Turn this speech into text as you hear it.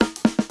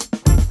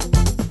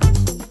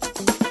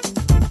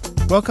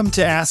Welcome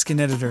to Ask an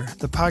Editor,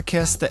 the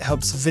podcast that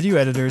helps video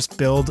editors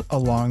build a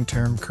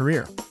long-term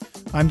career.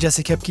 I'm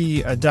Jesse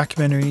Kepke, a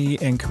documentary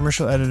and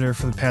commercial editor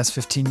for the past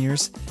 15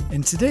 years,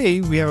 and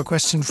today we have a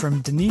question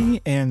from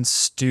Denis and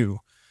Stu.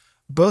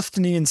 Both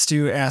Denis and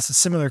Stu asked a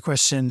similar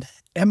question: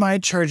 am I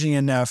charging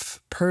enough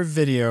per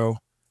video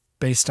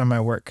based on my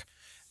work?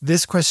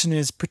 This question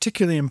is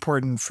particularly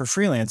important for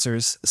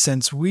freelancers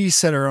since we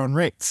set our own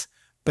rates.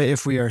 But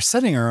if we are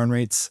setting our own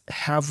rates,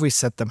 have we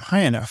set them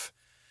high enough?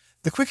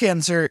 The quick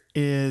answer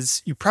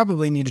is you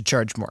probably need to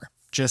charge more.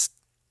 Just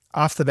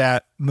off the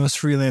bat, most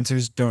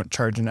freelancers don't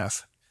charge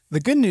enough. The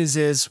good news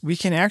is we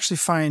can actually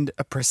find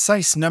a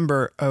precise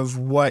number of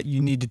what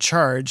you need to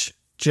charge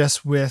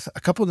just with a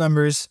couple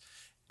numbers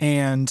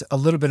and a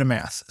little bit of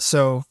math.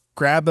 So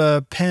grab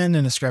a pen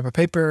and a scrap of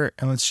paper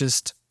and let's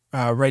just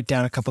write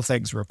down a couple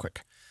things real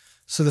quick.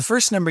 So the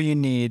first number you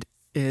need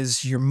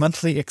is your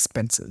monthly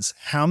expenses.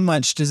 How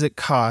much does it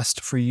cost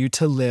for you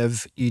to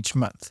live each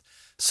month?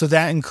 So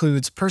that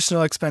includes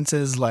personal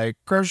expenses like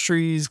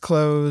groceries,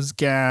 clothes,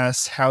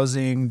 gas,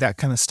 housing, that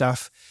kind of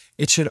stuff.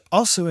 It should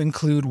also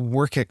include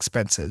work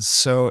expenses.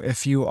 So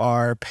if you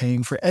are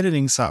paying for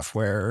editing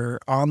software or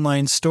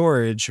online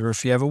storage, or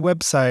if you have a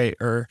website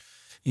or,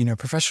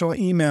 professional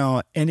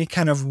email, any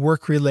kind of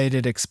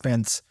work-related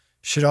expense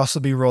should also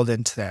be rolled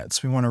into that.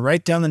 So we want to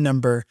write down the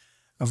number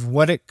of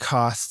what it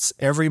costs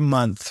every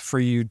month for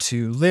you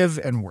to live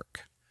and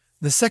work.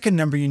 The second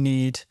number you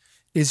need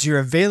is your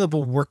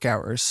available work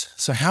hours.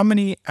 So how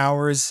many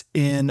hours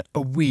in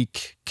a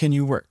week can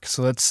you work?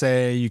 So let's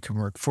say you can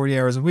work 40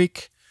 hours a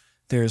week.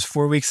 There's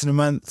 4 weeks in a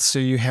month, so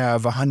you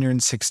have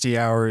 160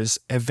 hours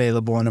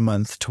available in a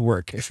month to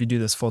work if you do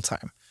this full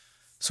time.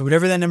 So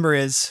whatever that number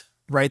is,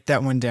 write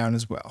that one down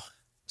as well.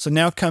 So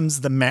now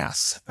comes the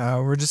math.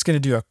 We're just going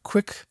to do a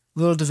quick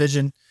little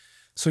division.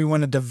 So we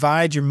want to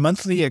divide your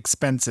monthly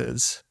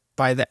expenses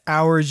by the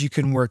hours you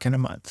can work in a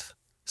month.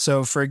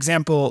 So for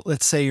example,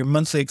 let's say your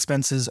monthly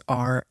expenses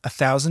are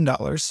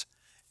 $1,000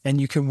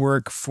 and you can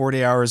work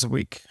 40 hours a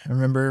week.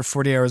 Remember,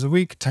 40 hours a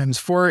week times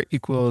 4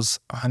 equals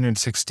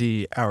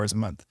 160 hours a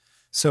month.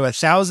 So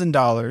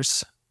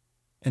 $1,000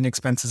 in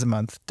expenses a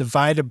month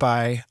divided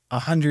by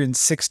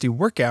 160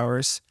 work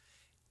hours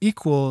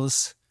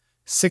equals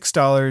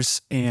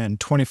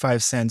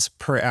 $6.25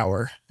 per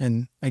hour.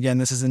 And again,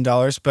 this is in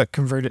dollars, but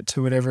convert it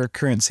to whatever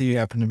currency you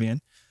happen to be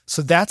in.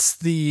 So that's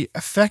the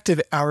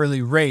effective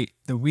hourly rate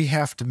that we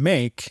have to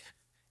make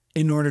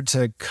in order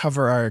to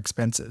cover our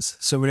expenses.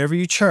 So whatever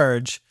you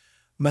charge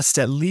must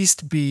at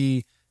least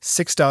be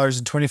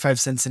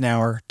 $6.25 an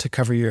hour to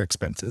cover your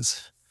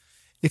expenses.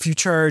 If you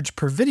charge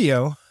per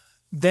video,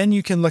 then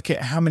you can look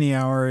at how many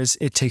hours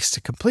it takes to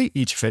complete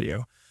each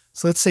video.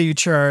 So let's say you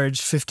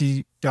charge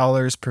 $50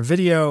 per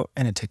video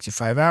and it takes you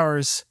 5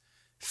 hours.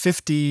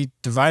 50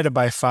 divided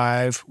by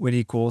 5 would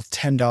equal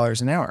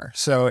 $10 an hour.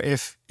 So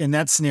if in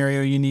that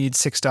scenario you need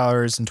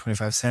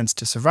 $6.25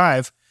 to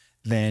survive,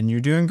 then you're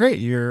doing great.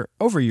 You're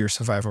over your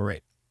survival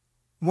rate.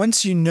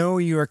 Once you know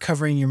you are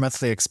covering your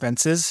monthly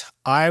expenses,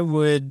 I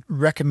would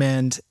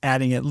recommend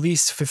adding at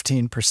least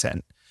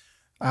 15%.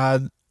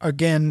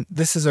 Again,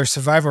 this is our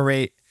survival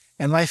rate,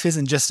 and life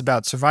isn't just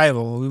about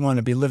survival. We want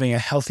to be living a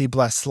healthy,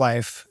 blessed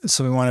life.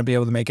 So we want to be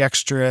able to make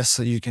extra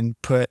so you can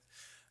put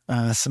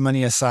some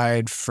money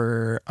aside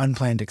for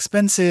unplanned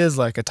expenses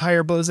like a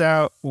tire blows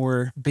out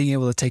or being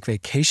able to take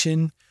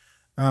vacation.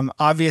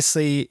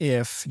 Obviously,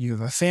 if you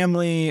have a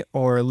family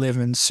or live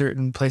in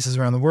certain places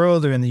around the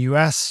world or in the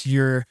US,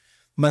 your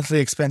monthly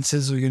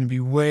expenses are going to be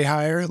way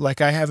higher.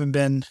 Like I haven't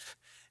been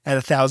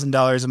at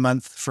 $1,000 a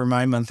month for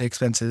my monthly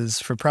expenses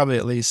for probably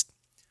at least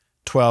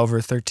 12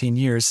 or 13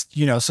 years,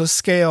 so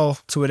scale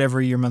to whatever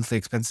your monthly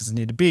expenses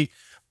need to be.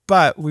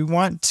 But we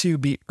want to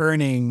be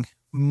earning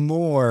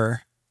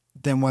more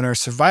than what our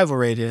survival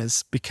rate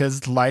is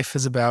because life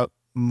is about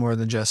more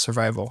than just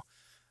survival.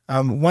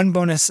 One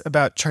bonus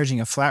about charging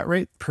a flat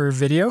rate per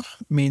video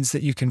means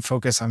that you can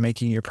focus on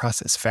making your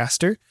process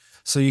faster.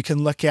 So you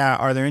can look at,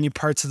 are there any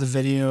parts of the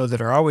video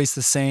that are always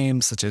the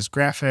same, such as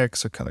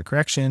graphics or color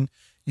correction?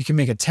 You can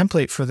make a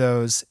template for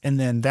those, and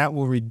then that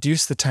will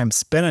reduce the time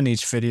spent on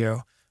each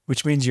video,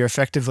 which means you're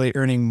effectively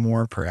earning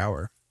more per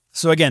hour.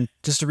 So again,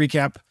 just to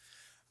recap,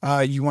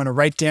 you want to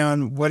write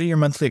down what are your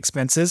monthly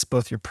expenses,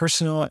 both your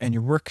personal and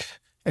your work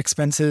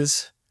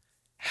expenses.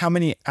 How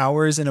many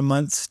hours in a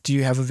month do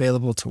you have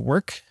available to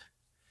work?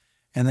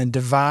 And then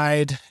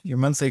divide your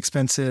monthly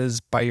expenses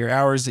by your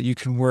hours that you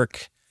can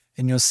work,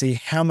 and you'll see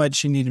how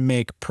much you need to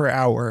make per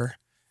hour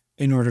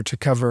in order to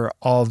cover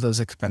all of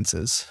those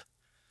expenses.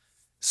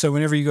 So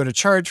whenever you go to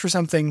charge for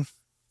something,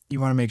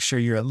 you want to make sure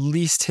you're at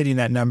least hitting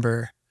that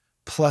number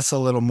plus a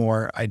little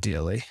more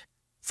ideally.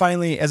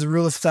 Finally, as a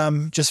rule of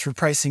thumb, just for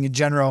pricing in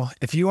general,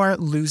 if you aren't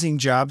losing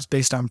jobs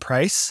based on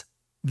price,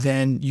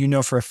 then you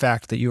know for a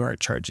fact that you aren't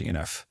charging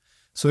enough.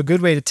 So a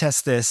good way to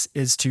test this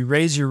is to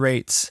raise your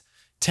rates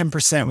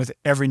 10% with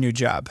every new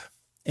job.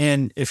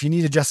 And if you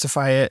need to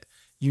justify it,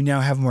 you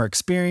now have more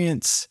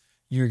experience,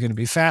 you're going to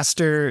be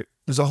faster.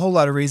 There's a whole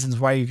lot of reasons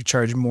why you could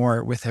charge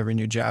more with every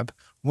new job.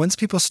 Once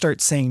people start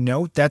saying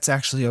no, that's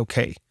actually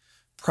okay.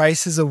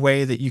 price is a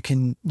way that you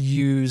can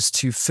use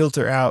to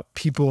filter out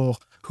people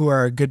who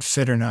are a good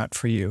fit or not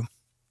for you.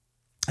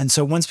 And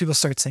so once people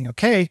start saying,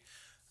 okay,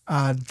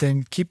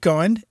 then keep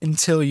going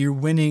until you're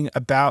winning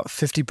about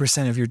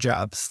 50% of your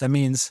jobs. That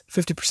means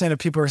 50% of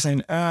people are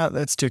saying,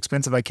 that's too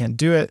expensive, I can't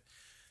do it.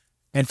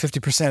 And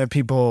 50% of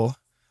people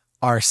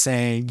are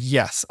saying,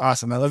 yes,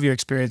 awesome, I love your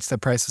experience, the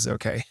price is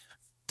okay.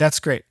 That's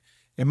great.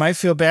 It might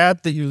feel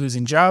bad that you're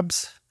losing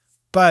jobs,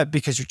 but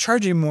because you're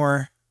charging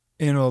more,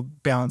 it'll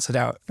balance it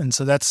out. And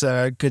so that's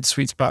a good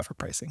sweet spot for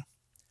pricing.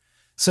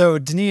 So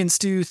Denis and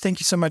Stu, thank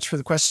you so much for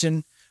the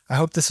question. I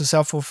hope this was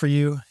helpful for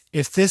you.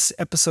 If this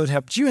episode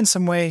helped you in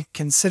some way,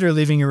 consider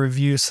leaving a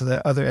review so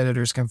that other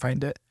editors can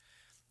find it.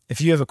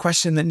 If you have a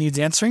question that needs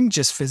answering,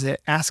 just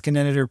visit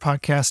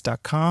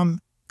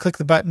askaneditorpodcast.com, click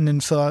the button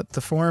and fill out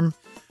the form,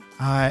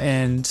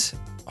 and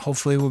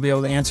hopefully we'll be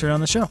able to answer it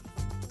on the show.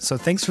 So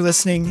thanks for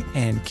listening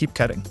and keep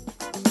cutting.